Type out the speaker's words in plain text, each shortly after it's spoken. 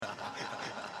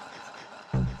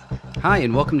Hi,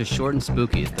 and welcome to Short and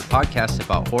Spooky, the podcast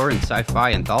about horror and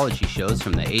sci-fi anthology shows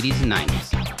from the 80s and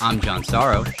 90s. I'm John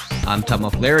Sorrow. I'm Tom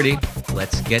O'Flaherty.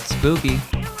 Let's get spooky.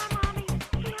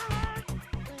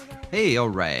 Hey, all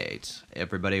right,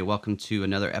 everybody. Welcome to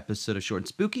another episode of Short and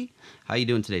Spooky. How you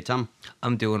doing today, Tom?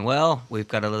 I'm doing well. We've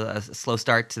got a slow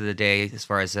start to the day as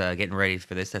far as getting ready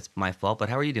for this. That's my fault. But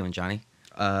how are you doing, Johnny?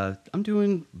 I'm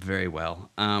doing very well.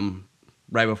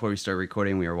 Right before we started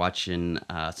recording, we were watching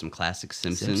some classic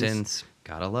Simpsons.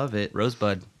 Gotta love it.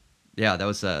 Rosebud. Yeah, that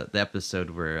was the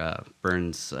episode where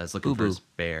Burns is looking for his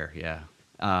bear. Yeah.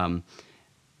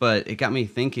 But it got me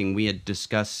thinking. We had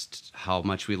discussed how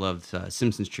much we loved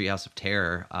Simpsons Treehouse of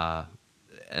Terror,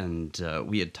 and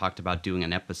we had talked about doing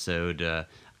an episode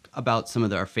about some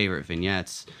of our favorite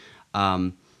vignettes.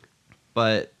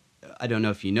 But I don't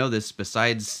know if you know this,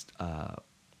 besides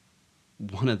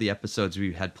one of the episodes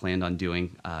we had planned on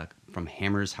doing from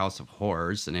Hammer's House of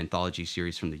Horrors, an anthology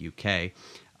series from the UK,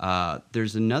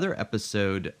 there's another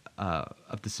episode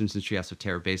of The Simpsons Treehouse of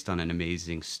Terror based on an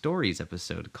Amazing Stories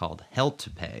episode called Hell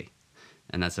to Pay.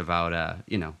 And that's about,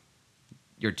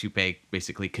 your toupee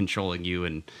basically controlling you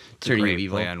and turning you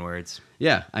evil. Play on words.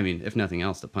 Yeah, I mean, if nothing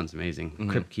else, the pun's amazing. Mm-hmm.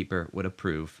 Crypt Keeper would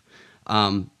approve.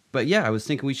 But yeah, I was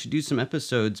thinking we should do some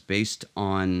episodes based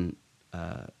on,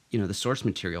 the source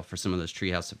material for some of those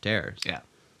Treehouse of Terrors. Yeah.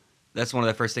 That's one of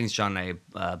the first things John and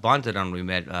I bonded on when we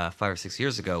met 5 or 6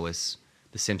 years ago was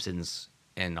The Simpsons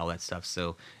and all that stuff.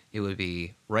 So it would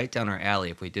be right down our alley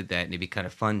if we did that, and it'd be kind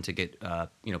of fun to get,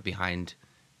 behind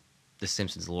the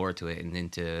Simpsons lore to it and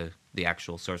into the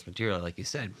actual source material, like you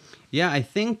said. Yeah, I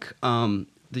think the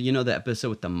episode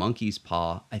with the monkey's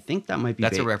paw. I think that might be.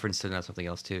 That's a reference to something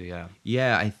else too. Yeah.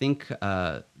 Yeah, I think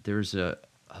there's a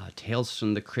Tales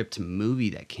from the Crypt movie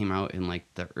that came out in like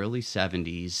the early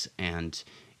 70s, and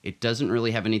it doesn't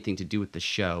really have anything to do with the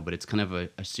show, but it's kind of a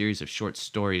series of short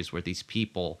stories where these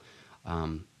people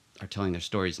are telling their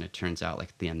stories, and it turns out like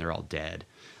at the end they're all dead.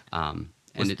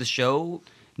 Was it the show?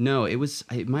 No, it was.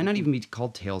 It might not even be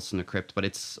called Tales from the Crypt, but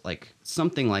it's like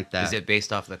something like that. Is it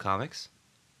based off the comics?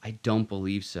 I don't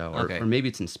believe so, or maybe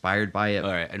it's inspired by it.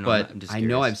 All right, I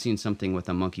know I've seen something with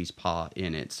a monkey's paw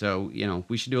in it. So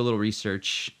we should do a little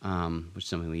research, which is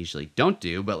something we usually don't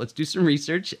do. But let's do some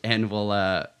research, and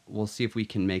we'll see if we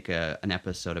can make an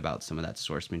episode about some of that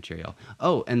source material.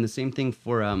 Oh, and the same thing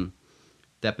for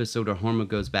the episode where Homer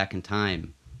goes back in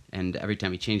time, and every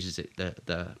time he changes it,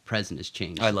 the present is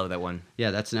changed. I love that one. Yeah,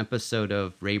 that's an episode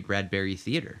of Ray Bradbury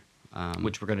Theater.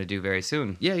 Which we're going to do very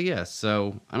soon. Yeah.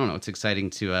 So, I don't know. It's exciting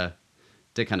to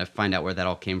kind of find out where that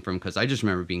all came from, because I just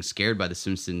remember being scared by The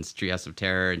Simpsons Treehouse of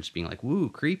Terror and just being like, woo,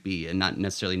 creepy, and not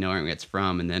necessarily knowing where it's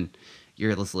from. And then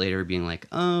years later being like,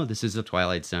 oh, this is a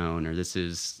Twilight Zone, or this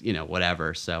is,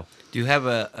 whatever. So, do you have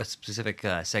a specific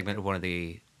segment of one of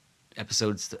the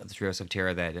episodes of the Treehouse of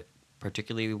Terror that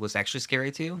particularly was actually scary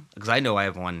to you? Because I know I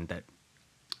have one that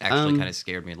actually kind of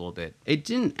scared me a little bit. It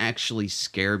didn't actually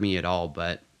scare me at all,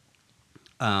 but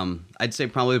I'd say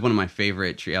probably one of my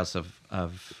favorite Treehouse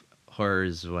of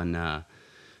Horrors when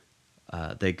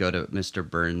they go to Mr.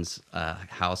 Burns'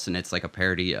 house, and it's like a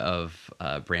parody of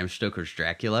Bram Stoker's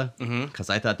Dracula,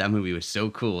 because I thought that movie was so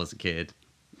cool as a kid.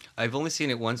 I've only seen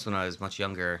it once when I was much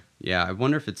younger. Yeah, I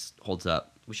wonder if it holds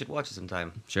up. We should watch it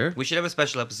sometime. Sure. We should have a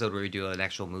special episode where we do an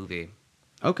actual movie.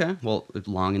 Okay, well,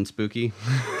 long and spooky.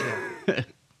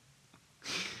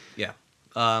 Yeah.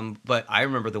 But I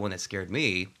remember the one that scared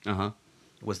me.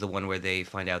 Was the one where they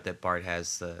find out that Bart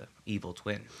has the evil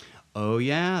twin. Oh,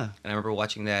 yeah. And I remember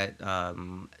watching that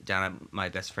down at my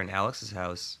best friend Alex's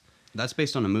house. That's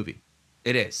based on a movie.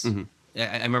 It is. Mm-hmm.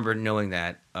 I remember knowing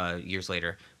that years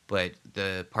later. But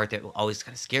the part that always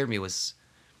kind of scared me was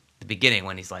the beginning,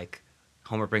 when he's like,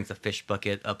 Homer brings the fish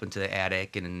bucket up into the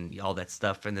attic and all that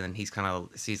stuff. And then he's kind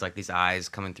of sees like these eyes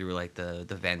coming through like the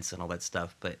vents and all that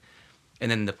stuff.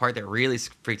 And then the part that really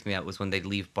freaked me out was when they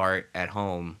leave Bart at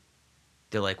home.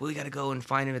 They're like, well, we got to go and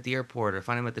find him at the airport or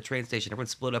find him at the train station. Everyone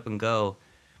split up and go.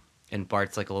 And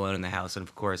Bart's like alone in the house. And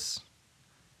of course,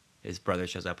 his brother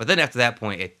shows up. But then after that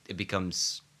point, it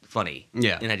becomes funny.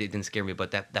 Yeah. And it didn't scare me.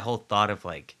 But that whole thought of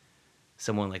like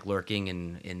someone like lurking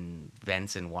in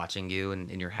vents and watching you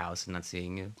in your house and not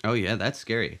seeing you. Oh yeah, that's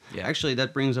scary. Yeah. Actually,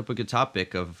 that brings up a good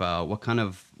topic of what kind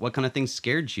of things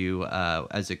scared you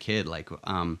as a kid. Like,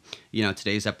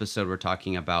 today's episode we're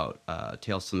talking about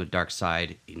Tales from the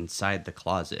Darkside, Inside the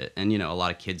Closet, and a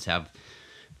lot of kids have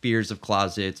fears of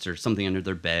closets or something under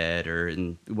their bed or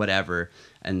in whatever.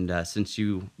 And since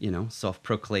you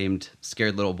self-proclaimed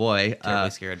scared little boy, terribly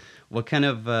scared. What kind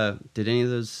of did any of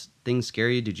those things scare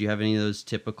you? Did you have any of those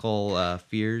typical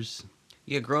fears?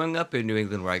 Yeah, growing up in New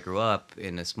England, where I grew up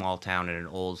in a small town in an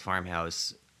old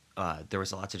farmhouse, there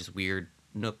was lots of just weird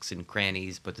nooks and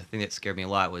crannies. But the thing that scared me a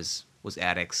lot was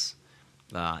attics.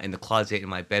 And the closet in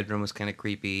my bedroom was kind of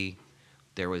creepy.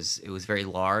 It was very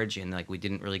large, and like we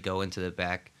didn't really go into the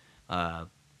back.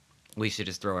 We used to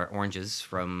just throw our oranges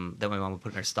from that my mom would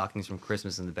put in our stockings from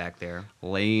Christmas in the back there.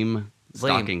 Lame Lame.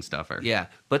 stocking stuffer. Yeah,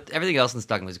 but everything else in the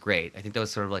stocking was great. I think that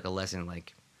was sort of like a lesson,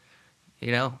 like,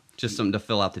 you know, Just something to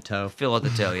fill out the toe. fill out the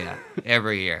toe. Yeah,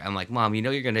 every year. I'm like, Mom, you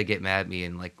know you're gonna get mad at me,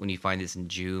 and like when you find this in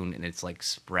June and it's like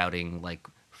sprouting like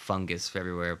fungus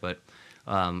everywhere. But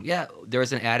yeah, there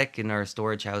was an attic in our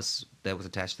storage house that was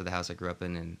attached to the house I grew up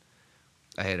in, and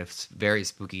I had a very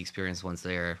spooky experience once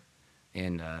there.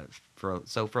 And for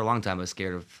a long time, I was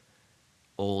scared of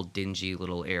old, dingy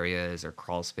little areas or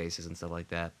crawl spaces and stuff like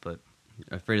that. But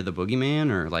Afraid of the boogeyman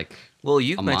or like well,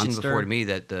 you've a mentioned monster? before to me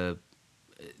that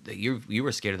that you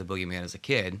were scared of the boogeyman as a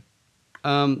kid.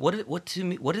 What does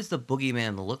the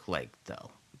boogeyman look like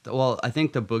though? Well, I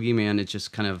think the boogeyman is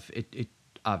just kind of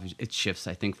it shifts.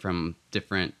 I think from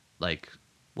different like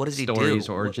What does he stories,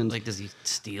 do? origins. Like, does he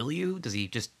steal you? Does he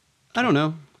just? I don't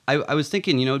know. I was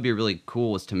thinking, it'd be really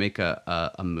cool was to make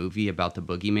a movie about the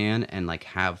boogeyman and like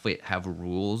have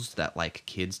rules that like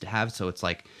kids to have. So it's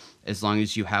like as long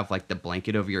as you have like the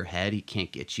blanket over your head, he can't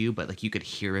get you, but like you could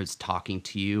hear his talking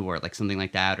to you or like something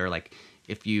like that, or like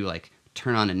if you like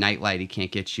turn on a nightlight, he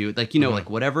can't get you. Like like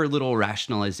whatever little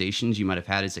rationalizations you might have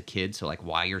had as a kid, so like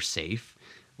why you're safe,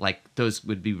 like those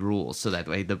would be rules, so that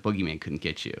way the boogeyman couldn't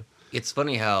get you. It's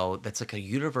funny how that's like a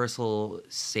universal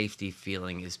safety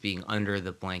feeling is being under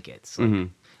the blankets. Like,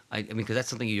 I mean, because that's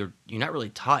something you're not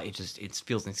really taught. It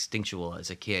feels instinctual as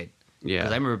a kid. Yeah.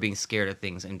 Because I remember being scared of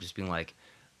things and just being like,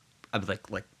 I'd be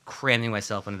like cramming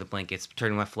myself under the blankets,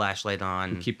 turning my flashlight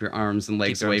on. Keep your arms and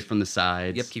legs away from the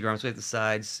sides. Yep, keep your arms away from the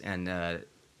sides, and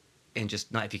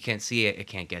just not if you can't see it, it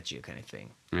can't get you, kind of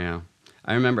thing. Yeah.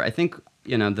 I remember, I think,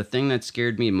 the thing that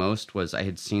scared me most was I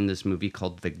had seen this movie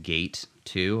called The Gate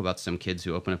 2 about some kids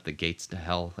who open up the gates to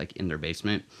hell, like in their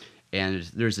basement. And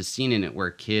there's a scene in it where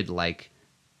a kid,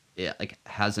 it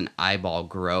has an eyeball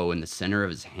grow in the center of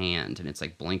his hand, and it's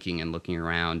like blinking and looking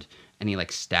around, and he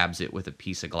like stabs it with a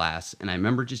piece of glass. And I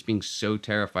remember just being so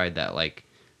terrified that like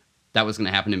that was going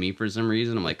to happen to me for some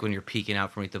reason. I'm Like when you're peeking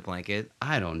out from underneath the blanket.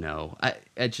 I don't know.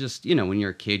 I just, when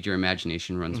you're a kid, your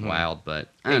imagination runs wild, but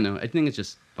I don't know. I think it's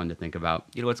just fun to think about.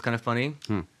 You know what's kind of funny?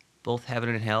 Both heaven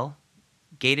and hell,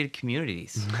 gated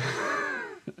communities.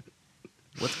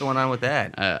 What's going on with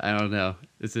that? I don't know.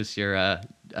 Is this your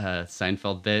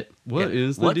Seinfeld bit?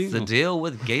 What's the deal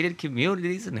with gated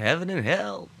communities in heaven and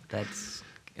hell? That's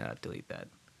delete that.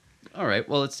 All right.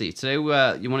 Well, let's see. Today,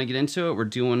 you want to get into it? We're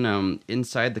doing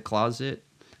Inside the Closet.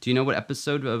 Do you know what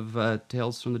episode of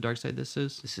Tales from the Darkside this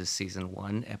is? This is season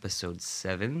 1, episode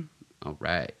 7. All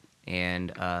right.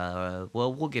 And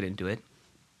well, we'll get into it.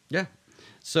 Yeah.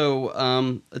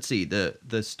 So let's see.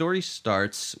 The story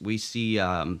starts. We see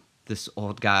this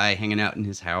old guy hanging out in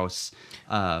his house.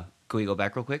 Can we go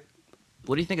back real quick?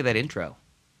 What do you think of that intro?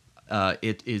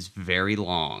 It is very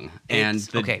long.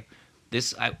 Okay.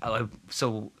 This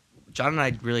so John and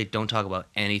I really don't talk about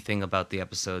anything about the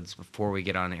episodes before we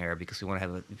get on air because we want to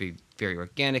have it be very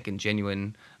organic and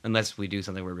genuine, unless we do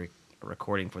something where we're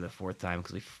recording for the 4th time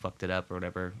because we fucked it up or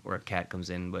whatever, or a cat comes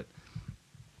in. But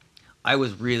I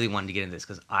was really wanting to get into this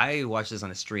because I watched this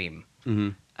on a stream,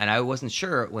 and I wasn't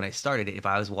sure when I started it if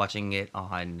I was watching it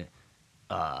on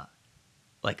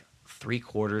like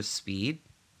 3/4 speed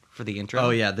for the intro. Oh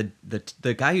yeah,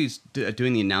 the guy who's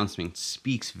doing the announcement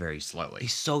speaks very slowly.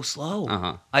 He's so slow.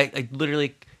 Uh-huh. I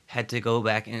literally had to go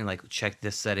back and like check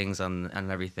the settings on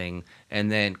everything, and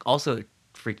then also it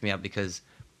freaked me out because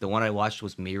the one I watched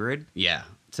was mirrored. Yeah,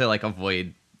 to like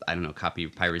avoid copy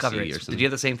piracy or something. Did you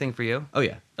have the same thing for you? Oh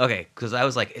yeah. Okay, because I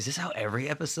was like, is this how every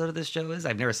episode of this show is?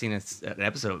 I've never seen an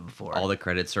episode of it before. All the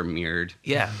credits are mirrored.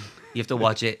 Yeah, you have to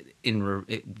watch it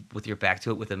with your back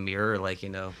to it with a mirror, like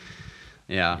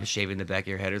Yeah. you're shaving the back of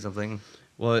your head or something.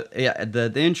 Well, yeah,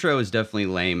 the intro is definitely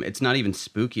lame. It's not even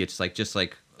spooky. It's like just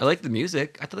like. I like the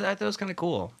music. I thought it was kind of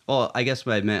cool. Well, I guess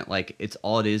what I meant, like, it's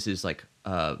all it is like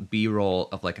B-roll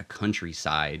of like a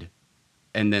countryside,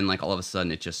 and then like all of a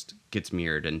sudden it just gets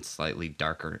mirrored and slightly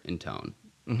darker in tone.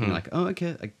 And you're like, oh,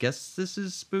 okay, I guess this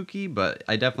is spooky, but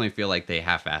I definitely feel like they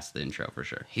half-assed the intro for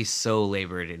sure. He's so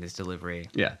labored in his delivery.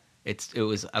 Yeah.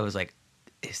 I was like,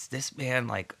 is this man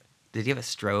like, did he have a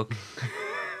stroke?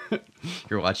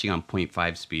 You're watching on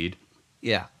 0.5 speed.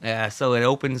 Yeah. So it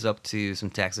opens up to some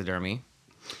taxidermy.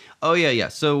 Oh yeah.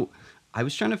 So I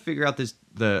was trying to figure out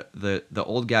the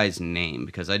old guy's name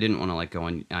because I didn't want to like go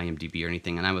on IMDb or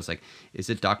anything, and I was like, is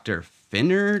it Dr.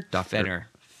 Fenner? Fenner.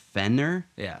 Fenner?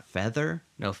 Yeah. Feather?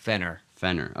 No, Fenner.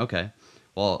 Fenner. Okay.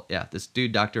 Well, yeah, this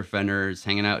dude, Dr. Fenner, is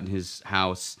hanging out in his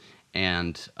house,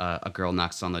 and a girl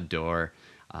knocks on the door.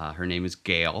 Her name is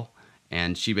Gail,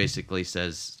 and she basically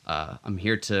says, I'm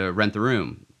here to rent the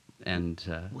room. And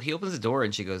Well, he opens the door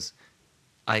and she goes,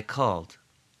 "I called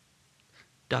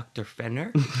Dr.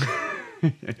 Fenner."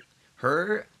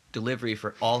 Her delivery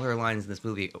for all her lines in this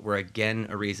movie were again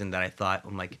a reason that I thought,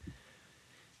 I'm like,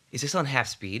 is this on half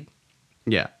speed?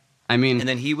 yeah, I mean, And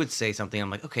then he would say something, I'm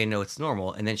like, okay, no, it's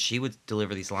normal. And then she would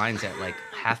deliver these lines at like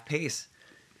half pace.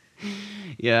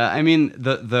 yeah, I mean,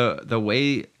 the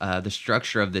way the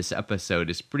structure of this episode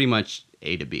is pretty much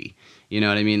A to B. You know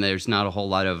what I mean? There's not a whole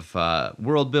lot of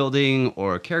world building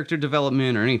or character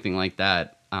development or anything like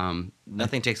that.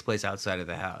 Nothing takes place outside of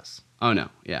the house. Oh no,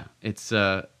 yeah, it's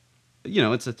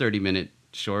it's a 30-minute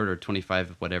short or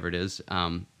 25, whatever it is.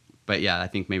 But yeah, I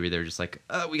think maybe they're just like,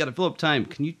 we got to fill up time.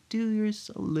 Can you do yours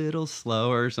a little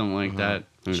slower or something like that?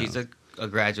 Who She's knows? a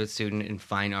graduate student in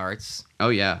fine arts. Oh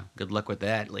yeah, Good luck with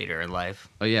that later in life.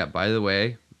 oh yeah. By the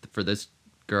way, for this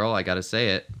girl, I gotta say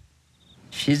it.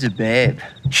 She's a babe.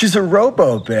 She's a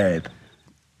robo babe.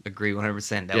 Agree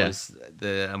 100%. That Yeah. was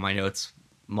on my notes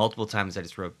multiple times. I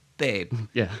just wrote, babe.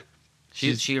 Yeah,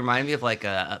 She reminded me of like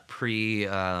a pre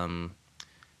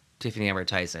Tiffany Amber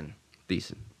Tyson.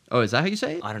 decent. Oh, is that how you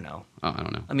say it? I don't know. Oh, I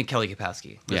don't know. I mean, Kelly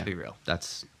Kapowski. Let's Yeah. be real.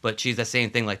 That's But she's the same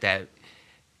thing, like that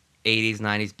 80s,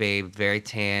 90s babe, very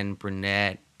tan,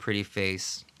 brunette, pretty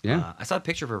face. Yeah. I saw a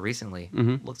picture of her recently.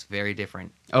 Mhm. Looks very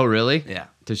different. Oh, really? Yeah.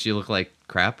 Does she look like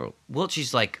crap? Or... Well,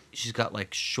 she's got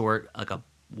like short, like a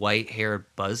white hair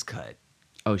buzz cut.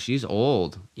 Oh, she's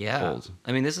old. Yeah. Old.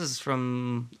 I mean, this is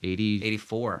from 80.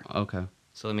 84. Okay.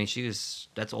 So, I mean,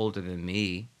 that's older than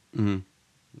me. Mm-hmm.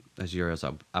 As year as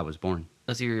I was born.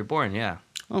 That's the year you're born, yeah.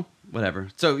 Oh, whatever.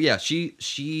 So yeah, she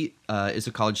is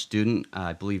a college student.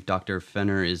 I believe Dr.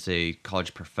 Fenner is a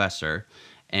college professor,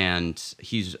 and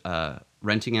he's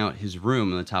renting out his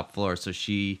room on the top floor. So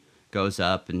she goes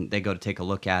up, and they go to take a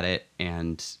look at it,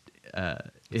 and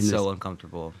It's so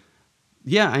uncomfortable.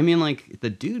 yeah, I mean, like the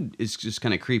dude is just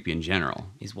kind of creepy in general.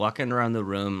 He's walking around the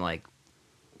room, like,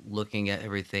 looking at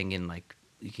everything, and, like,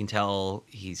 you can tell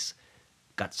he's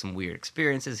got some weird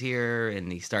experiences here,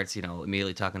 and he starts,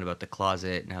 immediately talking about the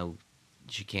closet and how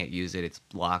she can't use it. It's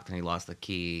locked, and he lost the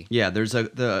key. Yeah, there's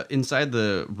the inside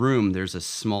the room. There's a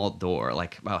small door,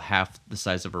 like about half the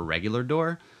size of a regular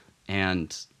door,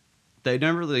 and they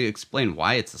never really explain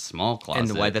why it's a small closet.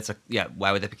 And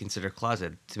why would that be considered a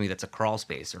closet? To me, that's a crawl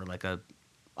space or like a.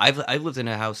 I've lived in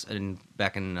a house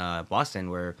back in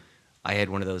Boston where I had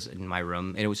one of those in my room,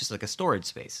 and it was just like a storage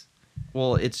space.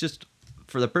 Well, it's just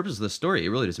for the purpose of the story, it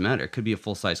really doesn't matter. It could be a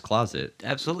full size closet.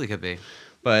 Absolutely could be.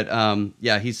 But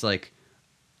yeah, he's like,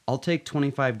 I'll take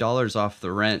 $25 off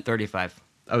the rent. 35.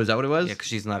 Oh, is that what it was? Yeah, because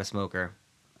she's not a smoker.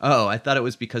 Oh, I thought it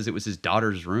was because it was his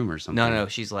daughter's room or something. No,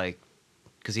 she's like,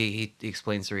 because he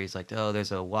explains to her, he's like, oh,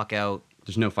 there's a walkout.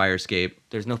 There's no fire escape.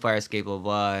 There's no fire escape, blah,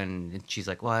 blah, and she's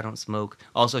like, well, I don't smoke.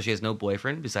 Also, she has no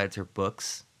boyfriend besides her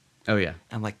books. Oh, yeah.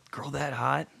 I'm like, girl, that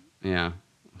hot? Yeah.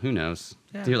 Who knows?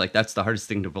 Yeah. You're like, that's the hardest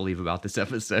thing to believe about this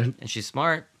episode. And she's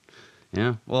smart.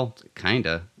 Yeah. Well, kind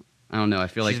of. I don't know. I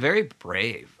feel She's like. very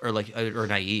brave or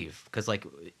naive. Because, like,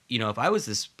 if I was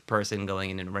this person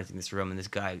going in and renting this room and this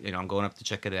guy, I'm going up to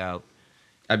check it out.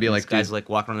 I'd be And like, this guy's dude, like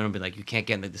walking around the room and be like, you can't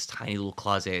get into this tiny little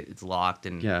closet. It's locked.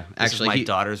 And Yeah, this actually, is my he-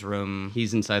 daughter's room.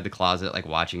 he's inside the closet, like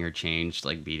watching her change,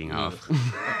 like beating off.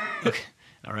 Okay.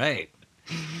 All right.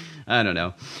 I don't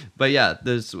know. But yeah,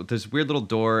 there's this weird little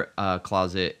door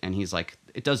closet, and he's like,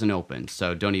 it doesn't open,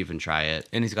 so don't even try it.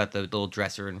 And he's got the little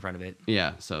dresser in front of it.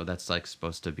 Yeah, so that's like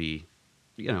supposed to be,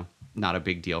 not a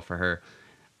big deal for her.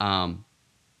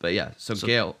 But yeah, so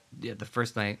Gail, Yeah, the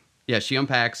first night. yeah, she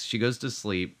unpacks, she goes to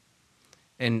sleep.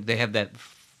 And they have that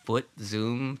foot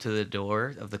zoom to the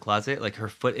door of the closet. Like her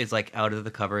foot is like out of the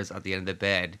covers at the end of the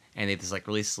bed, and they just like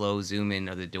really slow zoom in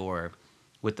of the door,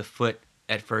 with the foot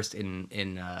at first in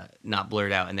not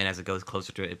blurred out, and then as it goes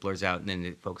closer to it, it blurs out, and then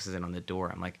it focuses in on the door.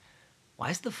 I'm like,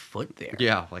 why is the foot there?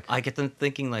 Yeah, like I get them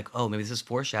thinking like, oh, maybe this is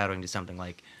foreshadowing to something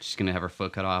like, she's gonna have her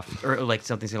foot cut off. or like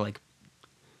something's gonna like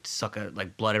suck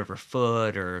like blood out of her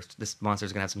foot, or this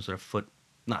monster's gonna have some sort of foot,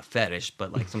 not fetish,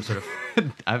 but like some sort of.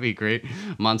 That'd be great.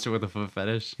 Monster with a foot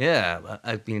fetish. Yeah,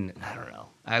 I mean, I don't know.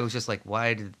 I was just like,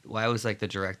 why was like the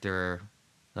director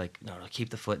like, no, keep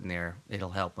the foot in there. It'll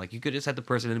help. Like, you could just have the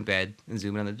person in bed and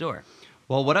zoom in on the door.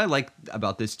 Well, what I like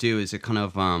about this too is it kind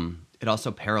of it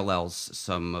also parallels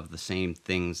some of the same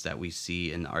things that we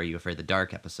see in Are You Afraid of the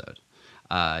Dark episode.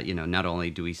 Not only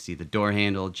do we see the door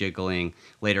handle jiggling,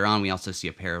 later on we also see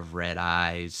a pair of red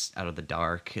eyes out of the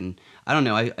dark. And I don't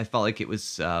know, I felt like it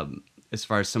was, as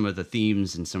far as some of the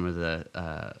themes and some of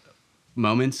the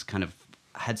moments kind of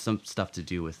had some stuff to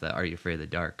do with Are You Afraid of the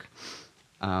Dark?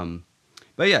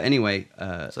 But yeah, anyway.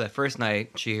 So that first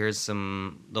night, she hears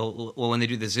when they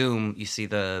do the Zoom, you see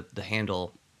the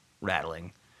handle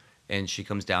rattling. And she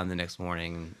comes down the next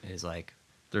morning and is like,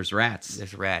 there's rats.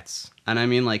 There's rats. And I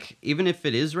mean, like, even if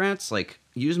it is rats, like,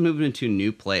 you just move into a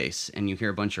new place and you hear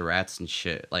a bunch of rats and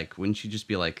shit. Like, wouldn't you just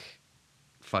be like,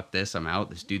 fuck this, I'm out.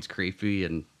 This dude's creepy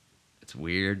and it's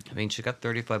weird. I mean, she got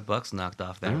 $35 knocked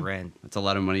off that rent. That's a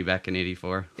lot of money back in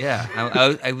 '84. Yeah.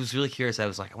 I was really curious. I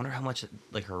was like, I wonder how much,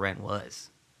 like, her rent was.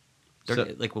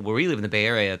 Like, where we live in the Bay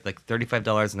Area, like, $35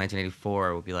 in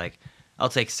 1984 would be like, I'll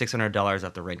take $600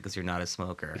 off the rent because you're not a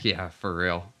smoker. Yeah, for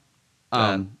real.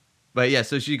 But yeah,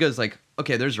 so she goes like,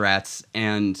 okay, there's rats,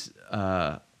 and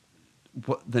the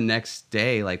next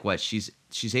day, like what? She's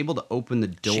able to open the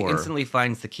door. She instantly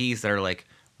finds the keys that are like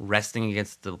resting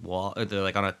against the wall, or they're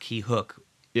like on a key hook.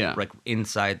 Yeah, like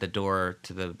inside the door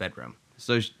to the bedroom.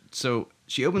 So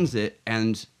she opens it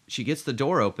and she gets the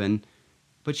door open,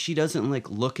 but she doesn't like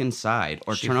look inside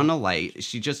or turn on a light.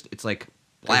 It's like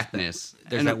blackness.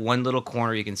 There's that one little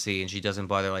corner you can see, and she doesn't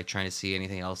bother like trying to see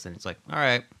anything else. And it's like, all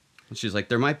right. She's like,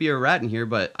 there might be a rat in here,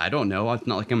 but I don't know. It's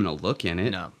not like I'm gonna look in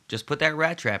it. No, just put that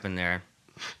rat trap in there.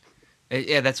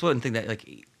 Yeah, that's one thing that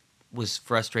like was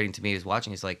frustrating to me is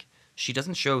watching. Is like she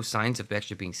doesn't show signs of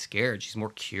actually being scared. She's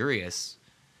more curious,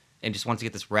 and just wants to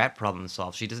get this rat problem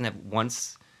solved. She doesn't have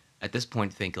once at this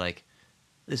point think like,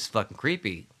 this is fucking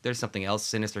creepy. There's something else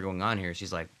sinister going on here.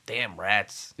 She's like, damn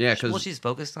rats. Yeah, because she's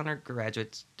focused on her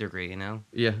graduate degree, you know.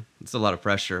 Yeah, it's a lot of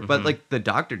pressure. Mm-hmm. But like the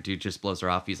doctor dude just blows her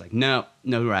off. He's like, no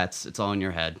rats. It's all in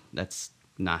your head. That's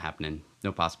not happening.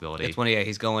 No possibility. It's funny. Yeah,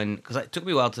 he's going because it took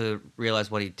me a while to realize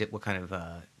what he did, what kind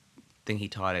of thing he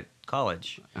taught at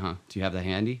college. Do you have that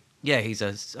handy? Yeah, he's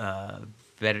a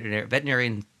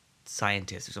veterinarian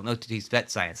scientist or something. No, he's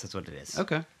vet science. That's what it is.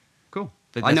 Okay, cool.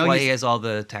 But that's why he has all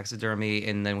the taxidermy,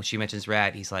 and then when she mentions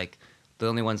rat, he's like, the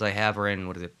only ones I have are in,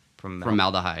 what is it?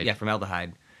 Formaldehyde. Yeah,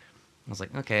 formaldehyde. I was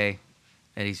like, okay.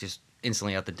 And he's just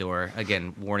instantly out the door.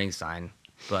 Again, warning sign.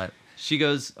 But she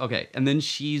goes, okay. And then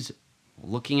she's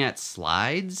looking at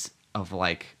slides of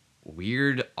like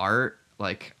weird art.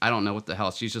 Like, I don't know what the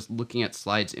hell. She's just looking at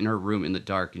slides in her room in the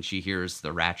dark, and she hears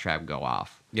the rat trap go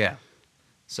off. Yeah.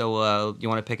 So you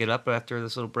want to pick it up after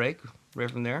this little break? Right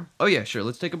from there? Oh, yeah, sure.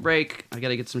 Let's take a break. I got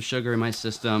to get some sugar in my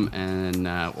system, and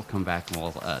we'll come back and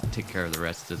we'll take care of the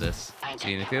rest of this.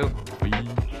 See you in a few.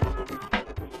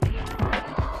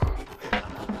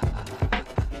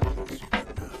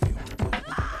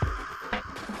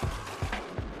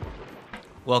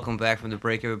 Welcome back from the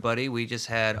break, everybody. We just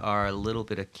had our little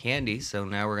bit of candy, so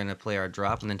now we're going to play our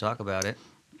drop and then talk about it.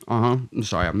 I'm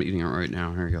sorry. I'm eating it right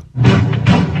now. Here you go.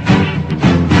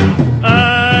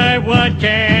 I want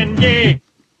candy.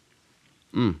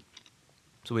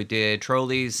 So we did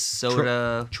Trolleys,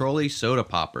 soda... Trolley soda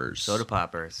poppers. Soda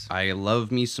poppers. I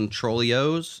love me some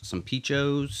Trolley-O's, some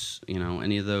Peach-O's,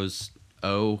 any of those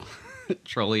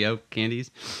Trolley-O candies.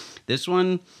 This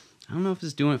one, I don't know if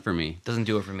it's doing it for me. Doesn't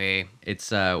do it for me.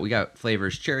 It's we got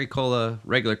flavors cherry cola,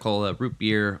 regular cola, root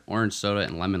beer, orange soda,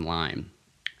 and lemon lime.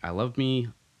 I love me...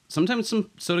 Sometimes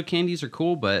some soda candies are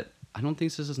cool, but I don't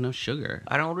think this has no sugar.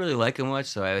 I don't really like it much,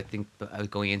 so I think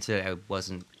going into it, I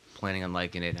wasn't planning on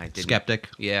liking it. I didn't. Skeptic.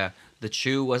 Yeah. The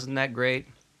chew wasn't that great.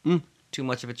 Too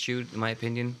much of a chew, in my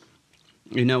opinion.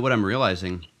 You know what I'm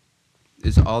realizing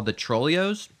is all the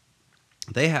Trolley-O's,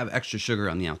 they have extra sugar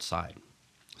on the outside.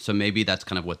 So maybe that's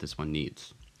kind of what this one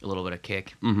needs. A little bit of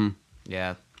kick. Mm-hmm.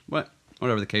 Yeah.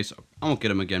 Whatever the case, I won't get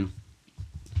them again.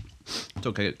 It's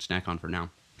okay to snack on for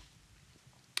now.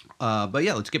 But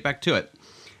yeah, let's get back to it.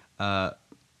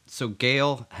 So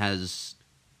Gail has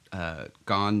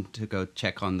gone to go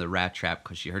check on the rat trap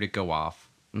because she heard it go off.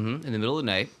 Mm-hmm. In the middle of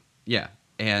the night. Yeah,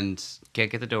 and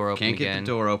can't get the door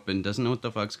open. Doesn't know what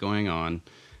the fuck's going on.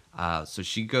 So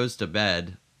she goes to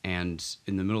bed, and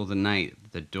in the middle of the night,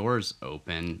 the door's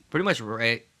open. Pretty much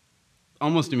right.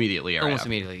 Almost immediately. Almost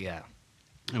immediately, yeah.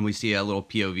 And we see a little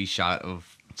POV shot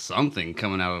of something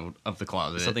coming out of the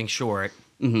closet. Something short.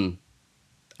 Mm-hmm.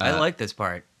 I like this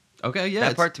part. Okay, yeah.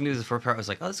 That part to me was the first part. I was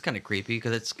like, oh, this is kind of creepy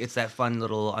because it's that fun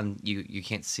little you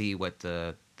can't see what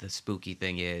the spooky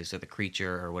thing is or the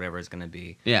creature or whatever it's going to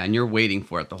be. Yeah, and you're waiting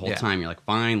for it the whole time. You're like,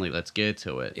 finally, let's get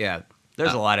to it. Yeah,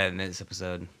 there's a lot in this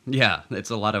episode. Yeah, it's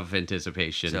a lot of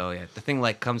anticipation. So yeah, the thing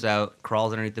like comes out,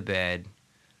 crawls underneath the bed,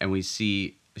 and we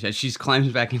see she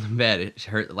climbs back in the bed.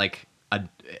 Her like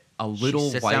a little.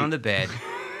 She sits down on the bed,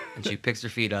 and she picks her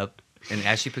feet up. And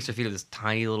as she picks her feet up, this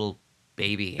tiny little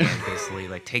baby hand basically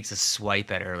like takes a swipe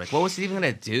at her. Like, what was it even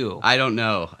gonna do? I don't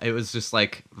know. It was just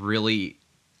like really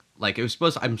Like it was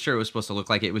supposed. I'm sure it was supposed to look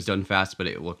like it was done fast, but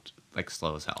it looked like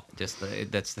slow as hell. That's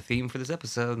the theme for this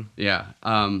episode. Yeah.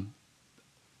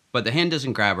 But the hand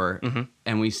doesn't grab her,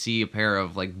 and we see a pair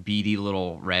of like beady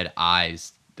little red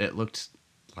eyes that looked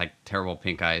like terrible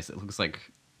pink eyes. It looks like,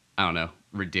 I don't know,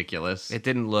 ridiculous. It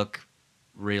didn't look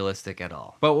realistic at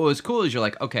all. But what was cool is you're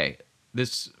like, okay,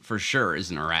 this for sure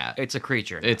isn't a rat. It's a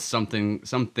creature. It's something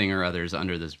or other's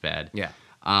under this bed. Yeah.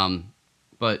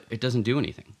 But it doesn't do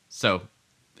anything. So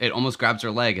it almost grabs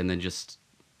her leg and then just,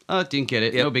 didn't get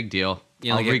it. Yep. No big deal.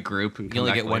 I'll regroup and come You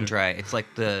only back get one later. try. It's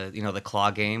like the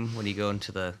claw game when you go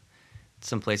into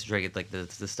some place where you get like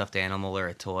the stuffed animal or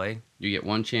a toy. You get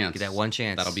one chance. You get that one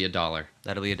chance. That'll be $1.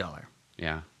 That'll be $1.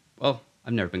 Yeah. Well,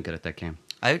 I've never been good at that game.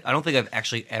 I don't think I've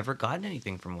actually ever gotten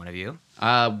anything from one of you.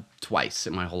 Twice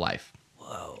in my whole life.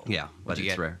 Whoa. Yeah, but What'd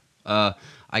you it's get? rare.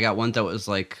 I got one that was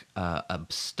like a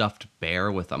stuffed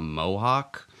bear with a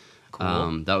mohawk.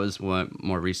 Cool. That was what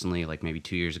more recently, like maybe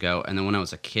 2 years ago. And then when I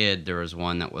was a kid, there was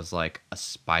one that was like a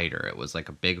spider. It was like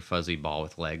a big fuzzy ball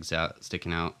with legs out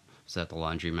sticking out. It was at the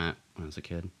laundromat when I was a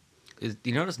kid. Do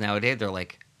you notice nowadays they're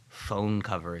like phone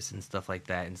covers and stuff like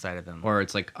that inside of them? Or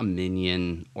it's like a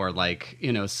minion, or like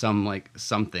some like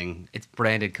something. It's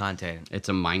branded content. It's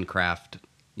a Minecraft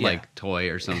like toy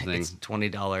or something. It's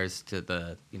 $20 to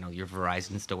the your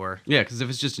Verizon store. Yeah, because if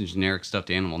it's just a generic stuffed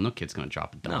animal, no kid's gonna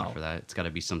drop $1 No. for that. It's got to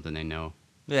be something they know.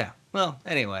 Yeah. Well,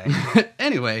 anyway.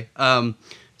 Anyway,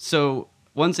 so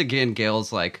once again,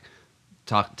 Gail's like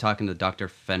talking to Dr.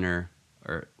 Fenner,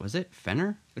 or was it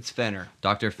Fenner? It's Fenner.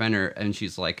 Dr. Fenner, and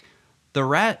she's like, the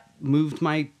rat moved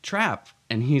my trap.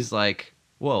 And he's like,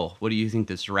 whoa, what do you think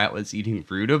this rat was eating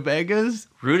rutabagas?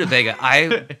 Rutabaga.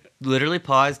 I literally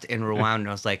paused and rewound, and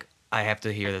I was like, I have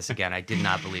to hear this again. I did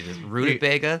not believe this.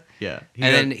 Rutabaga? Yeah.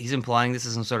 And then he's implying this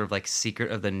is some sort of like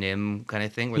secret of the Nim kind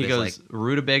of thing where he there's goes, like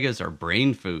rutabagas are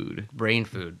brain food. brain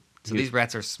food. So He- these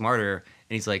rats are smarter,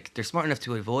 and he's like, they're smart enough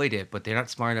to avoid it, but they're not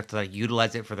smart enough to like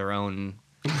utilize it for their own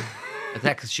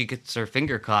attack because she gets her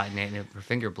finger caught in it and her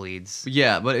finger bleeds.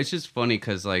 Yeah, but it's just funny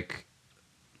because like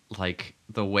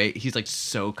the way he's like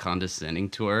so condescending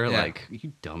to her, Yeah. like,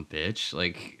 you dumb bitch.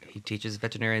 Like, He teaches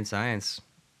veterinarian science.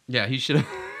 yeah, he should have.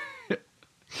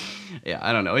 Yeah,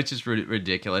 I don't know. It's just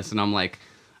ridiculous. And I'm like,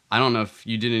 I don't know if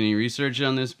you did any research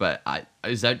on this, but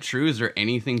is that true? Is there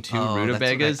anything to That's what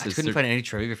rutabagas? I couldn't find any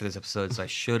trivia for this episode, so I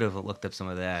should have looked up some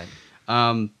of that.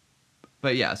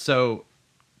 But yeah, so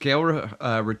Gail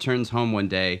returns home one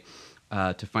day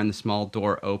to find the small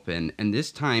door open, and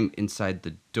this time inside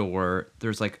the door,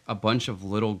 there's like a bunch of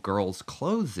little girls'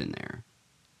 clothes in there.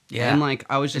 Yeah. And like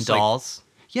I was And just like, dolls.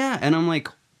 yeah, and I'm like,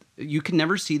 you can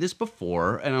never see this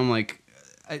before, and I'm like,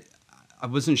 I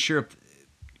wasn't sure if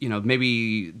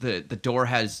maybe the door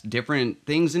has different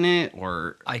things in it,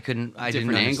 or I didn't different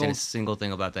understand angles. a single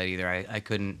thing about that either. I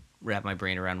couldn't wrap my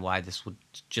brain around why this would,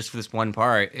 just for this one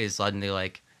part, is suddenly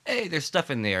like, hey, there's stuff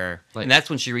in there. Like- And that's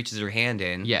when she reaches her hand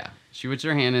in. Yeah, she puts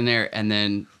her hand in there, and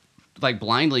then like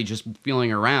blindly just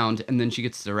feeling around, and then she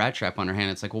gets the rat trap on her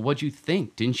hand. It's like, well, what'd you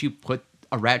think? Didn't you put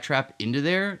a rat trap into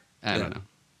there? I don't know.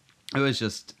 It was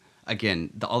just, again,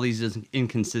 all these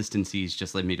inconsistencies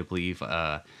just led me to believe,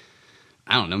 I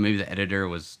don't know, maybe the editor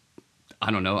was, I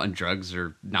don't know, on drugs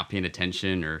or not paying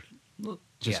attention, or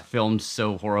just filmed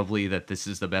so horribly that this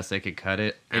is the best they could cut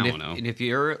it. I don't know. And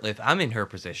if I'm in her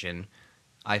position,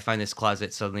 I find this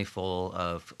closet suddenly full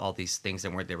of all these things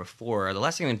that weren't there before. The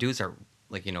last thing I'm gonna do is start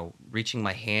reaching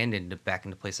my hand back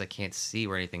into a place I can't see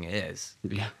where anything is.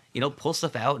 Yeah. Pull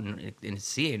stuff out and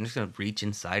see it. I'm just gonna reach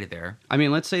inside of there. I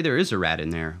mean, let's say there is a rat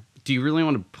in there. Do you really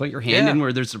want to put your hand Yeah. in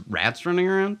where there's rats running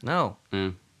around? No,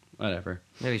 Whatever.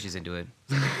 maybe she's into it.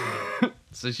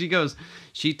 So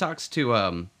she talks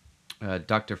to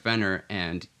Dr. Fenner,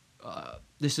 and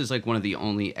this is like one of the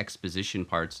only exposition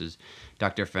parts is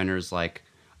Dr. Fenner's like,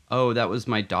 oh, that was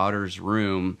my daughter's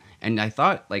room. And I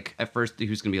thought like at first he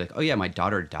was going to be like, oh yeah, my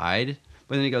daughter died.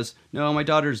 But then he goes, no, my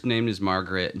daughter's name is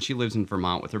Margaret, and she lives in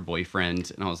Vermont with her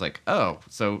boyfriend. And I was like, oh,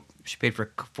 so She paid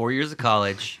for 4 years of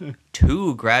college,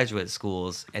 2 graduate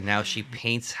schools, and now she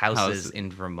paints houses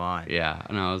in Vermont. yeah.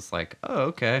 And I was like, oh,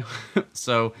 okay.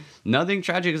 So nothing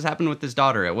tragic has happened with this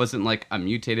daughter. It wasn't like a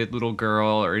mutated little girl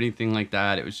or anything like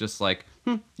that. It was just like,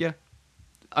 yeah,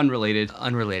 unrelated.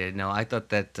 Unrelated. No, I thought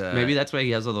that Maybe that's why he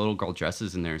has all the little girl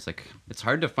dresses in there. It's like, it's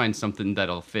hard to find something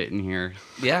that'll fit in here.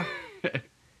 Yeah.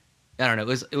 I don't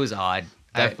know. It was odd.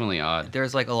 Definitely odd.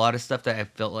 There's like a lot of stuff that I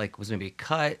felt like was maybe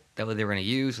cut that they were going to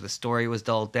use, or the story was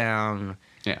dulled down.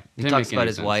 Yeah. He Didn't talks make about any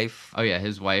his sense. wife, Oh, yeah,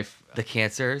 his wife. the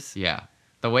cancers. Yeah.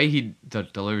 The way he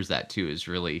delivers that, too, is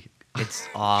really It's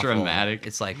awful. dramatic.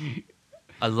 It's like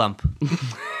a lump.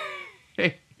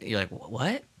 You're like,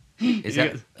 what? Is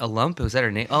that a lump? Was that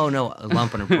her name? Oh no, a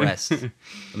lump on her breast. A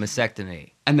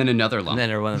mastectomy. And then another lump.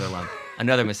 And then another lump.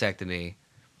 Another mastectomy.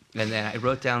 And then I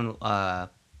wrote down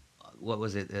what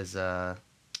was it as a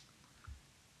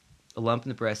lump in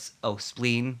the breast. Oh,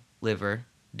 spleen, liver,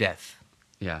 death.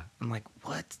 Yeah. I'm like,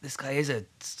 what? This guy is a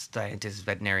scientist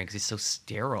veterinarian because he's so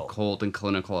sterile. Cold and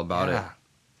clinical about it. Yeah.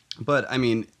 But I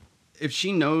mean, if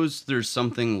she knows there's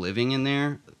something living in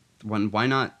there, why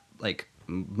not like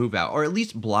move out or at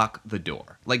least block the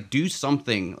door? Like do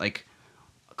something. Like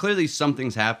clearly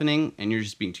something's happening and you're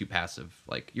just being too passive.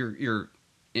 Like you're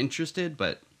interested,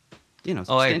 but you know.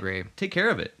 I agree. Take care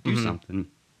of it. Do something.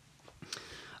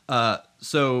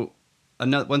 So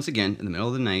once again in the middle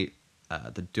of the night.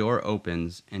 The door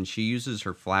opens and she uses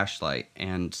her flashlight,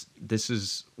 and this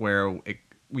is where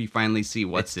we finally see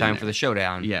what's It's time in for the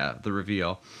showdown. Yeah, the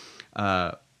reveal.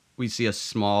 We see a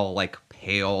small, like,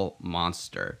 pale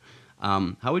monster.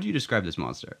 How would you describe this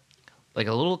monster? Like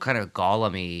a little kind of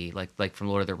golem-y, like from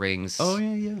Lord of the Rings. Oh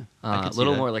yeah. I A could see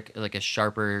little that. more like a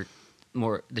sharper,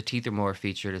 more the teeth are more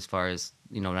featured as far as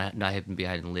not hidden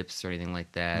behind lips or anything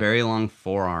like that. Very long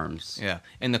forearms. Yeah,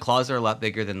 and the claws are a lot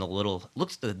bigger than the little.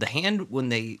 Looks the hand when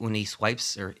he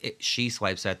swipes she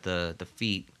swipes at the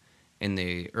feet in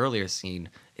the earlier scene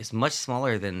is much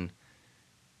smaller than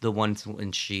the ones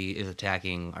when she is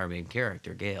attacking our main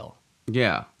character Gale.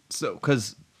 Yeah. So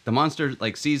because the monster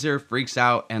like sees her, freaks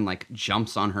out, and like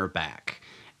jumps on her back,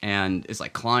 and is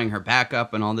like clawing her back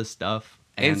up and all this stuff.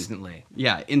 And, Instantly.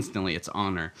 Yeah, instantly it's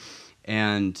on her.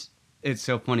 And it's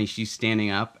so funny. She's standing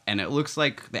up, and it looks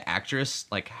like the actress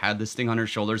like had this thing on her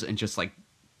shoulders and just like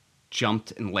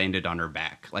jumped and landed on her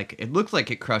back. Like it looked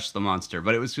like it crushed the monster,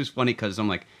 but it was just funny because I'm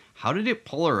like, how did it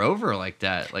pull her over like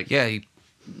that? Like Yeah, he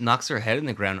knocks her head in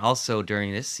the ground. Also,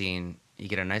 during this scene, you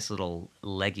get a nice little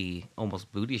leggy,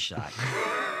 almost booty shot.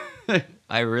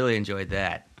 I really enjoyed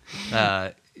that.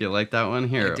 you like that one?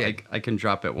 Here, I did. I can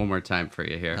drop it one more time for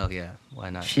you here. Oh yeah, why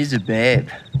not? She's a babe.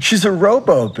 She's a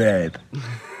robo babe.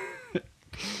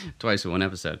 Twice in one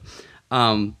episode.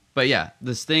 But yeah,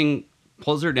 this thing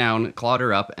pulls her down, clawed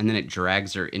her up, and then it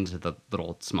drags her into the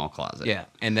little small closet. Yeah,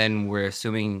 and then we're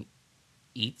assuming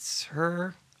eats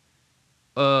her.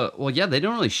 Well, yeah, they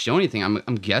don't really show anything.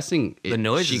 I'm guessing The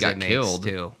noises she got it makes, killed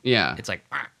too. Yeah, It's like.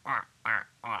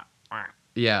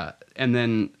 yeah, and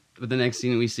then the next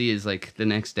scene we see is like the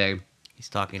next day. He's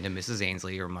talking to Mrs.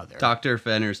 Ainsley, her mother. Dr.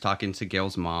 Fenner's talking to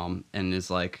Gail's mom and is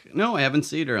like, no, I haven't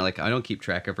seen her. Like, I don't keep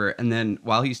track of her. And then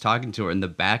while he's talking to her in the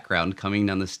background, coming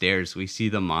down the stairs, we see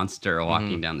the monster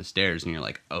walking down the stairs. And you're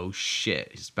like, oh,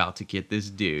 shit, he's about to get this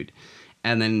dude.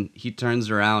 And then he turns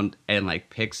around and,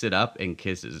 like, picks it up and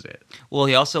kisses it. Well,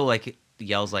 he also, like,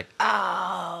 yells, like,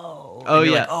 ow. Oh, And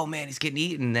you're yeah. like, oh, man, he's getting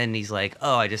eaten. And then he's like,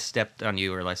 oh, I just stepped on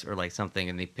you or like something.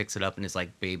 And he picks it up and is,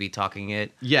 like, baby talking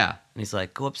it. Yeah. And he's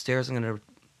like, go upstairs. I'm going to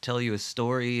tell you a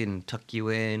story and tuck you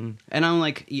in. And I'm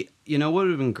like, you know what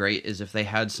would have been great is if they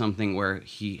had something where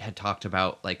he had talked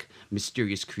about, like,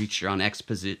 mysterious creature on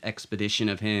expedition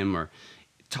of him, or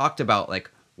talked about,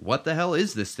 like, what the hell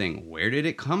is this thing? Where did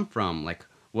it come from? Like,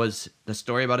 was the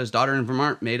story about his daughter in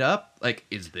Vermont made up? Like,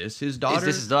 is this his daughter? Is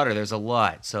this his daughter? There's a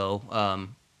lot. So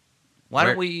why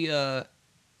don't we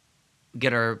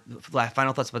get our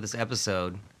final thoughts about this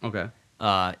episode? Okay.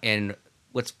 And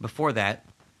what's before that,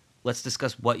 let's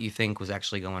discuss what you think was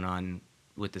actually going on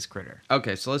with this critter.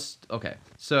 Okay,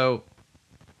 so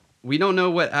we don't know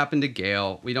what happened to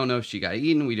Gail. We don't know if she got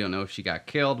eaten. We don't know if she got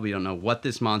killed. We don't know what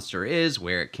this monster is,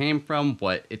 where it came from,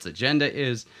 what its agenda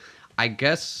is. I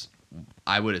guess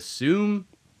I would assume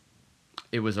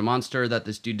it was a monster that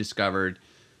this dude discovered.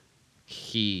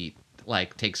 He,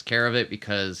 like, takes care of it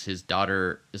because his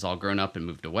daughter is all grown up and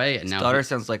moved away. And His now daughter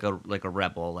sounds like a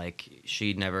rebel. Like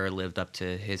she never lived up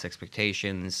to his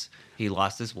expectations. He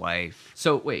lost his wife.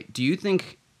 So, wait, do you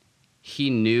think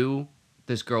he knew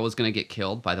this girl was going to get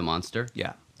killed by the monster?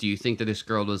 Yeah. Do you think that this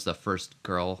girl was the first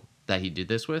girl that he did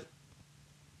this with?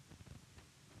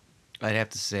 I'd have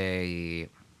to say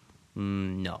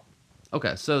no.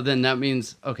 Okay, so then that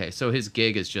means, so his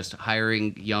gig is just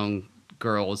hiring young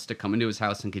girls to come into his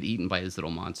house and get eaten by his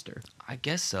little monster. I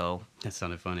guess so. That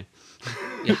sounded funny.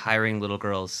 Yeah, hiring little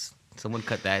girls. Someone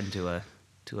cut that into a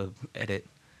edit.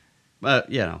 But,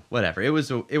 whatever. It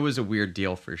was a weird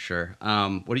deal for sure.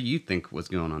 What do you think was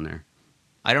going on there?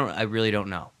 I really don't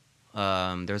know.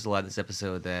 There's a lot of this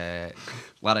episode that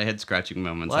A lot of head-scratching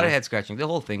moments. a lot of head scratching. The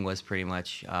whole thing was pretty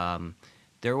much.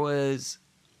 There was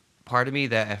part of me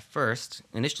that at first,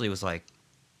 initially, was like,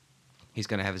 he's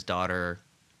gonna have his daughter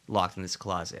locked in this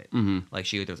closet. Mm-hmm. Like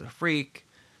she either was a freak,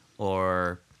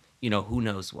 or who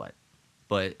knows what.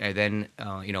 But and then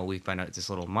we find out it's this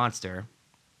little monster,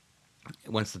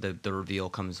 once the reveal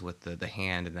comes with the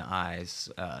hand and the eyes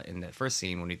in that first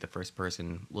scene when we get the first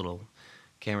person little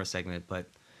camera segment, but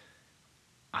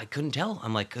I couldn't tell.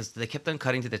 I'm like, because they kept on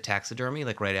cutting to the taxidermy,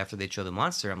 like right after they show the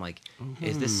monster. I'm like,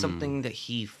 is this something that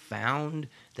he found,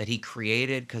 that he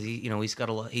created? Because he's got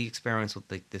a lot. He experiments with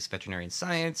like this veterinarian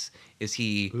science. Is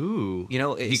he? Ooh,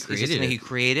 Is this something he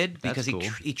created? That's Because cool.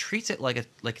 he treats it like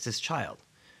it's his child,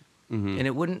 Mm-hmm. and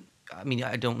it wouldn't. I mean,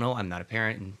 I don't know. I'm not a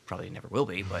parent, and probably never will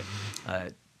be. But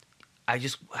I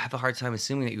just have a hard time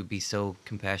assuming that you would be so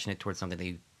compassionate towards something that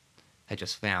you had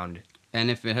just found. And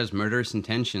if it has murderous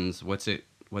intentions, what's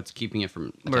keeping it from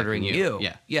attacking Murdering you.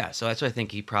 Yeah. Yeah. So that's why I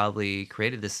think he probably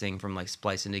created this thing from like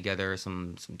splicing together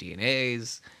some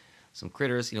DNAs, some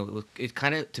critters. It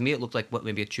kind of, to me, it looked like what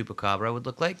maybe a chupacabra would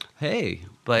look like. Hey.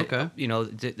 But okay.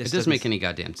 This It doesn't make any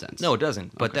goddamn sense. No, it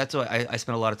doesn't. But Okay. that's why I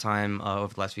spent a lot of time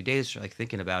over the last few days like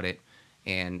thinking about it,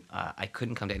 and I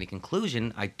couldn't come to any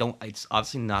conclusion. It's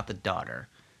obviously not the daughter.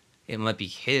 It might be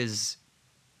his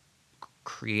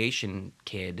creation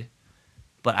kid.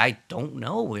 But I don't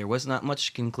know. There was not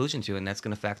much conclusion to it, and that's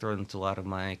going to factor into a lot of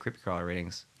my creepy crawler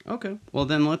ratings. Okay. Well,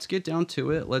 then let's get down to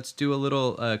it. Let's do a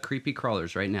little creepy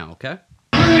crawlers right now, okay?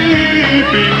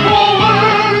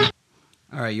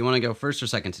 All right, you want to go first or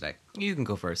second today? You can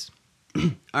go first.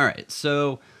 All right,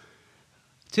 so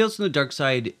Tales from the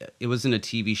Darkside, it wasn't a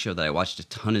TV show that I watched a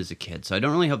ton as a kid, so I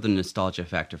don't really have the nostalgia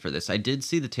factor for this. I did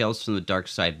see the Tales from the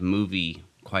Darkside movie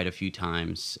quite a few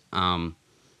times,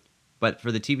 but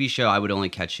for the TV show, I would only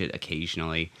catch it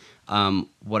occasionally.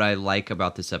 What I like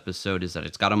about this episode is that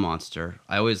it's got a monster.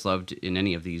 I always loved in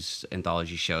any of these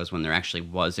anthology shows when there actually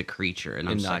was a creature, and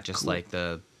I'm And just not like, just cool. like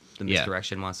the Yeah.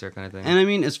 misdirection monster kind of thing. And I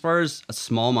mean, as far as a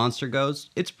small monster goes,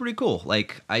 it's pretty cool.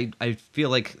 Like, I feel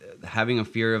like having a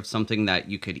fear of something that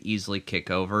you could easily kick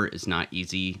over is not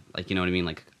easy. Like, you know what I mean?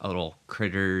 Like, little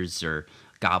critters or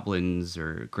goblins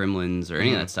or gremlins or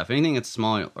any of that stuff. Anything that's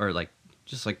small or, like,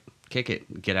 just, like, kick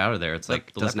it, get out of there. It's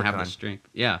like, the doesn't have the leprechaun. strength.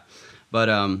 Yeah. But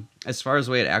as far as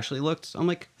the way it actually looked, I'm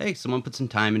like, hey, someone put some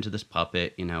time into this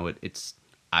puppet. Its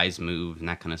eyes move and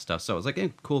that kind of stuff. So I was like,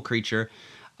 hey, cool creature.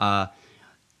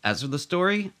 As for the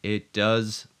story, it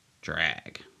does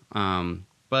drag.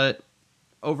 But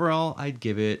overall, I'd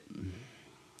give it,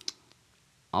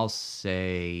 I'll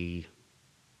say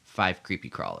 5 creepy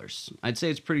crawlers. I'd say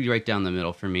it's pretty right down the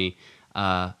middle for me.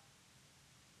 Yeah.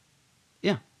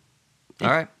 All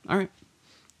right. All right.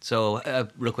 So,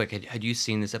 real quick, had you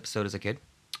seen this episode as a kid?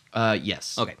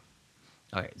 Yes. Okay.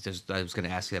 All right. I was going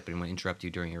to ask you that, but I didn't want to interrupt you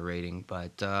during your rating.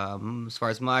 But as far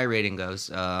as my rating goes,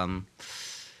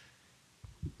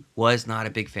 was not a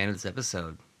big fan of this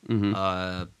episode.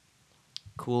 Mm-hmm.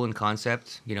 Cool in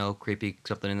concept, creepy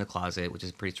something in the closet, which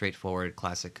is pretty straightforward,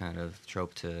 classic kind of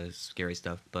trope to scary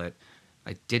stuff. But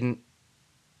I didn't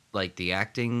like the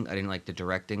acting. I didn't like the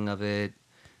directing of it.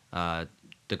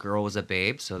 The girl was a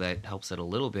babe, so that helps it a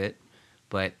little bit.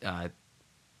 But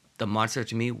the monster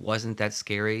to me wasn't that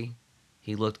scary.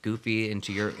 He looked goofy, and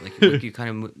to your like you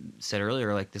kind of said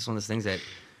earlier, like this one of those things that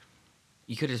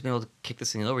you could have just been able to kick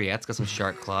this thing over. Yeah, it's got some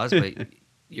sharp claws, but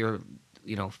you're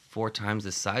 4 times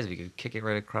the size of it. You could kick it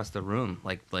right across the room,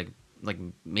 like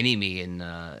mini me in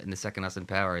the second Austin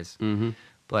Powers. Mm-hmm.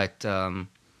 But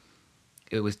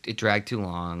it dragged too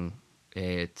long.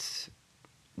 It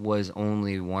was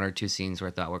only 1 or 2 scenes where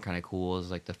I thought were kind of cool. It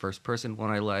was like the first person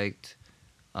one I liked.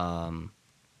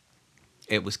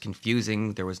 It was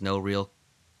confusing. There was no real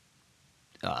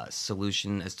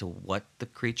solution as to what the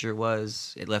creature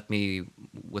was. It left me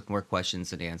with more questions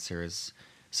than answers.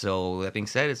 So that being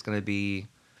said, it's going to be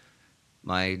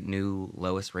my new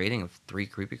lowest rating of 3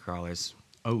 creepy crawlers.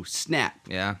 Oh, snap.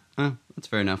 Yeah, That's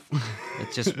fair enough.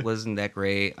 it just wasn't that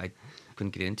great. I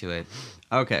couldn't get into it.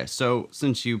 Okay, so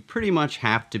since you pretty much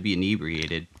have to be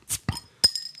inebriated,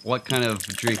 what kind of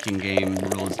drinking game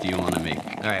rules do you want to make?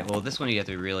 All right, well, this one you have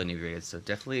to be real inebriated. So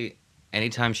definitely,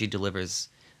 anytime she delivers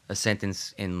a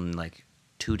sentence in like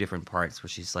 2 different parts, where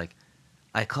she's like,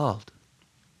 "I called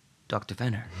Dr.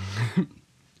 Venner."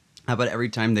 How about every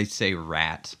time they say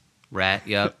rat? Rat,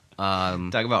 yep.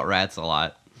 Talk about rats a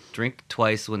lot. Drink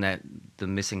twice when the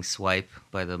missing swipe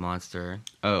by the monster.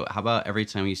 Oh, how about every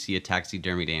time you see a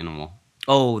taxidermied animal?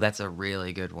 Oh, that's a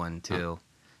really good one too.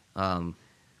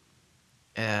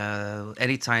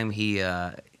 Anytime he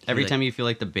Every time you feel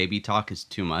like the baby talk is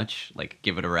too much, like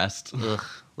give it a rest. Ugh, well,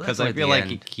 Because that's I at feel the like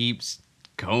end. he keeps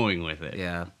going with it.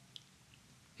 Yeah.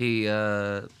 He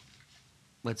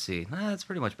let's see. That's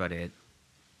pretty much about it.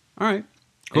 All right.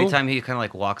 Cool. Anytime he kind of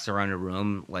like walks around a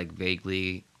room, like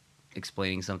vaguely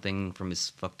explaining something from his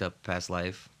fucked up past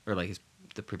life, or like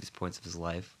the previous points of his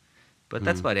life. But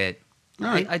that's about it. All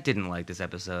right. I didn't like this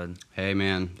episode. Hey,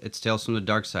 man, it's Tales from the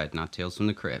Darkside, not Tales from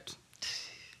the Crypt.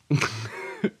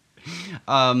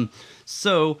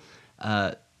 So,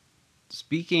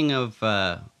 speaking of,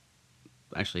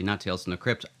 actually, not Tales from the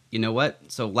Crypt, you know what?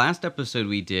 So, last episode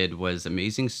we did was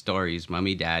Amazing Stories,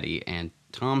 Mummy Daddy, and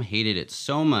Tom hated it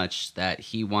so much that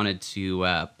he wanted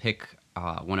to pick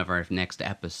one of our next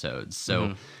episodes.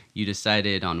 So, you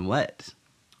decided on what?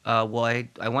 Well,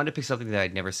 I wanted to pick something that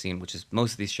I'd never seen, which is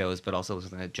most of these shows, but also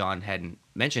something that John hadn't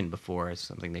mentioned before as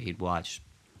something that he'd watched.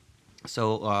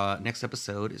 So next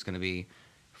episode is going to be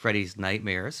Freddy's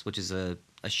Nightmares, which is a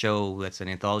show that's an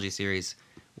anthology series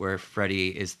where Freddy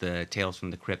is the Tales from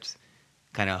the Crypt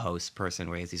kind of host person,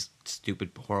 where he has these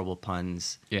stupid, horrible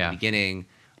puns at the beginning.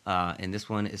 And this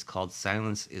one is called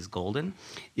Silence is Golden.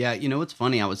 Yeah, you know what's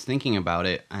funny? I was thinking about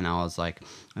it, and I was like,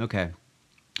 okay,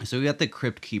 so we got the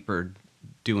Crypt Keeper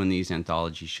doing these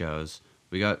anthology shows.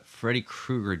 We got Freddy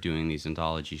Krueger doing these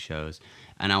anthology shows.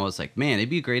 And I was like, man, it'd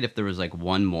be great if there was like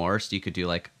one more, so you could do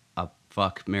like a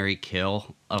fuck, marry,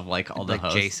 kill of like all the like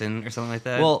hosts. Jason or something like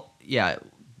that. Well, yeah.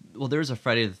 Well, there was a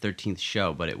Friday the 13th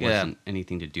show, but it wasn't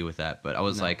anything to do with that. But I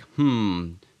was like,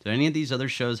 did any of these other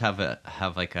shows have a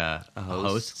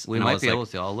host? We And I might was be like, able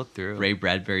to. I'll look through. Ray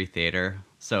Bradbury Theater.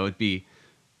 So it'd be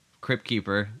Crypt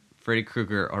Keeper, Freddy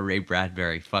Krueger, or Ray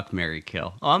Bradbury. Fuck, marry,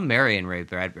 kill. Oh, I'm marrying Ray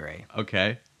Bradbury.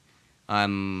 Okay.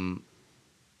 I'm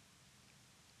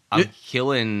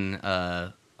killing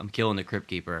the Crypt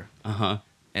Keeper. Uh-huh.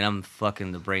 And I'm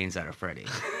fucking the brains out of Freddy.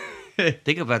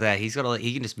 Think about that. He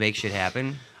can just make shit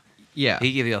happen. Yeah.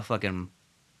 He give you a fucking,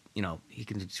 he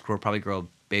can just probably grow a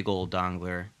big old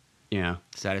dongler, Yeah.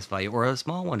 satisfy you, or a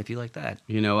small one if you like that.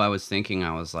 You know, I was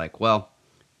like, well,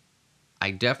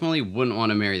 I definitely wouldn't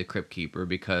want to marry the Crypt Keeper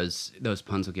because those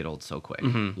puns will get old so quick.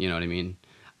 Mm-hmm. You know what I mean?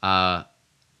 But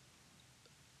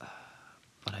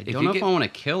I don't know if I want to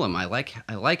kill him. I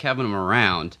like having him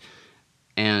around,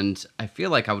 and I feel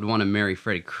like I would want to marry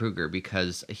Freddy Krueger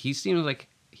because he seems like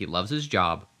he loves his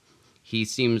job. He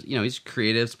seems, he's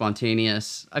creative,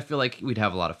 spontaneous. I feel like we'd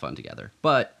have a lot of fun together.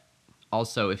 But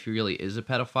also, if he really is a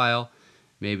pedophile,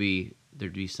 maybe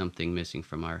there'd be something missing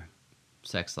from our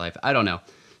sex life. I don't know.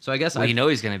 So I guess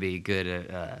he's going to be good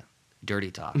at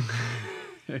dirty talk.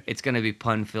 It's going to be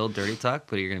pun-filled dirty talk,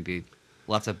 but you're going to be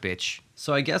lots of bitch.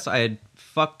 So I guess I'd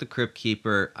fuck the Crypt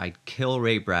Keeper, I'd kill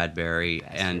Ray Bradbury,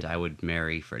 and I would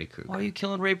marry Freddy Krueger. Why are you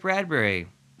killing Ray Bradbury?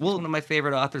 Well, one of my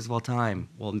favorite authors of all time.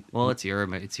 Well, it's your.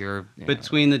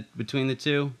 Between the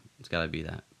two, it's got to be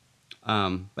that.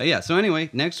 But yeah. So anyway,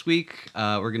 next week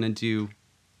we're gonna do.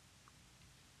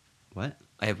 What?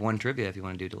 I have one trivia. If you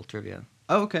want to do a little trivia.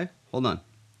 Oh, okay. Hold on.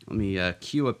 Let me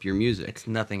cue up your music. It's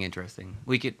nothing interesting.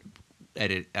 We could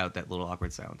edit out that little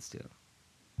awkward silence too.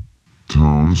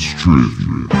 Tom's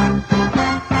Trivia.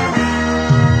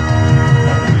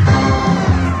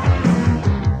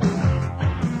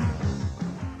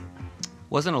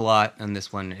 Wasn't a lot on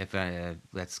this one. If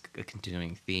that's a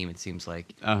continuing theme, it seems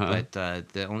like. Uh-huh. But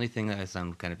the only thing that I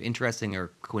found kind of interesting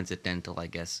or coincidental, I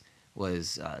guess,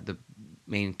 was the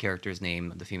main character's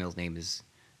name. The female's name is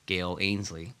Gail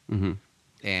Ainsley,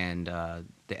 and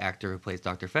the actor who plays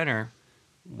Dr. Fenner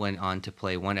went on to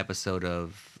play one episode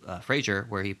of Frasier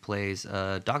where he plays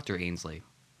Dr. Ainsley.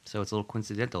 So it's a little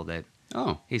coincidental that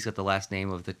he's got the last name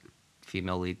of the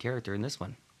female lead character in this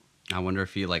one. I wonder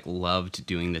if he loved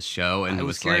doing this show and I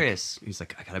was curious. He's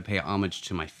like, I gotta pay homage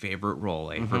to my favorite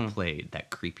role I ever played, that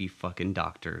creepy fucking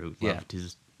doctor who loved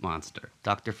his monster,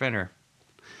 Dr. Fenner.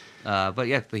 But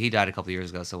he died a couple years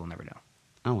ago, so we'll never know.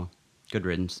 Oh well, good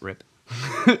riddance. Rip.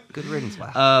 Good riddance.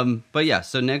 Wow. But yeah,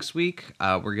 so next week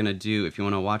we're gonna do, if you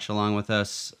want to watch along with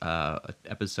us, an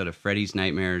episode of Freddy's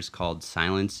Nightmares called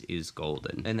 "Silence is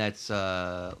Golden," and that's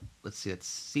let's see, it's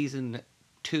season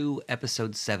 2,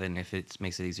 episode 7. If it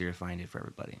makes it easier to find it for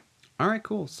everybody. All right,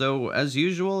 cool. So as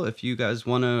usual, if you guys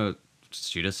want to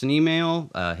shoot us an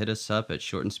email, hit us up at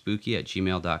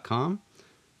shortandspooky@gmail.com.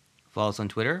 Follow us on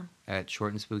Twitter at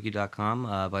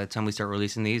shortandspooky.com. By the time we start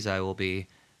releasing these, I will be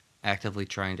actively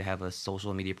trying to have a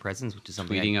social media presence, which is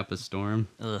something Tweeting up a storm.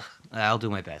 I'll do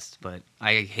my best, but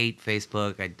I hate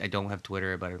Facebook. I don't have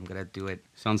Twitter, but I'm gonna do it.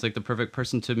 Sounds like the perfect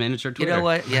person to manage our Twitter. You know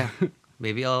what? Yeah,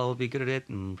 maybe I'll be good at it,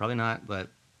 and probably not, but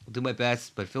I'll do my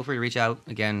best. But feel free to reach out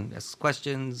again, ask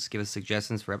questions, give us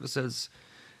suggestions for episodes,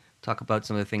 talk about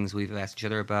some of the things we've asked each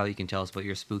other about. You can tell us about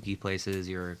your spooky places,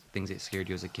 your things that scared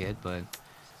you as a kid, but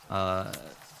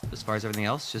as far as everything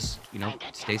else, just,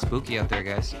 stay spooky out there,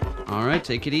 guys. All right,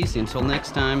 take it easy. Until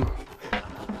next time.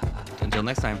 Until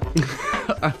next time.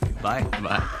 Bye.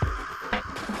 Bye.